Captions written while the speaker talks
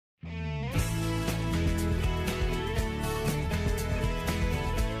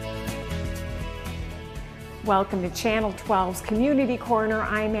Welcome to Channel 12's Community Corner.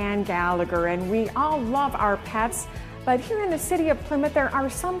 I'm Ann Gallagher, and we all love our pets, but here in the city of Plymouth there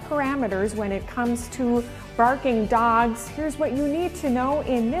are some parameters when it comes to barking dogs. Here's what you need to know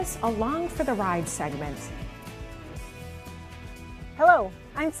in this Along for the Ride segment. Hello,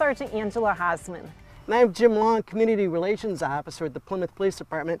 I'm Sergeant Angela Hosman. And I'm Jim Long, Community Relations Officer at the Plymouth Police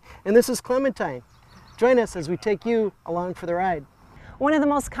Department, and this is Clementine. Join us as we take you along for the ride. One of the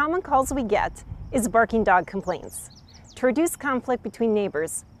most common calls we get is barking dog complaints. To reduce conflict between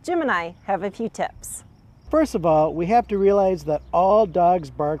neighbors, Jim and I have a few tips. First of all, we have to realize that all dogs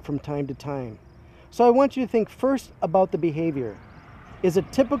bark from time to time. So I want you to think first about the behavior. Is it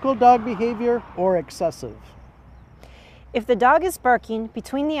typical dog behavior or excessive? If the dog is barking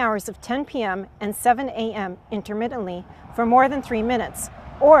between the hours of 10 p.m. and 7 a.m. intermittently for more than 3 minutes,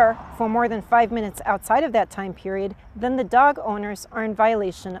 or for more than 5 minutes outside of that time period, then the dog owners are in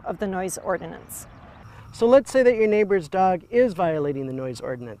violation of the noise ordinance. So let's say that your neighbor's dog is violating the noise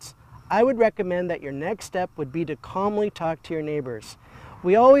ordinance. I would recommend that your next step would be to calmly talk to your neighbors.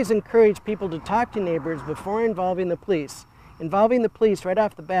 We always encourage people to talk to neighbors before involving the police. Involving the police right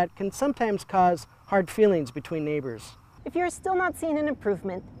off the bat can sometimes cause hard feelings between neighbors. If you're still not seeing an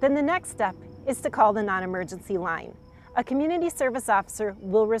improvement, then the next step is to call the non-emergency line. A community service officer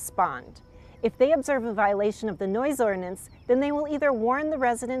will respond. If they observe a violation of the noise ordinance, then they will either warn the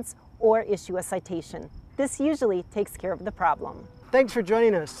residents or issue a citation. This usually takes care of the problem. Thanks for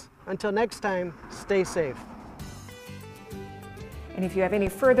joining us. Until next time, stay safe. And if you have any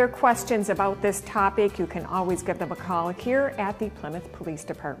further questions about this topic, you can always give them a call here at the Plymouth Police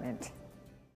Department.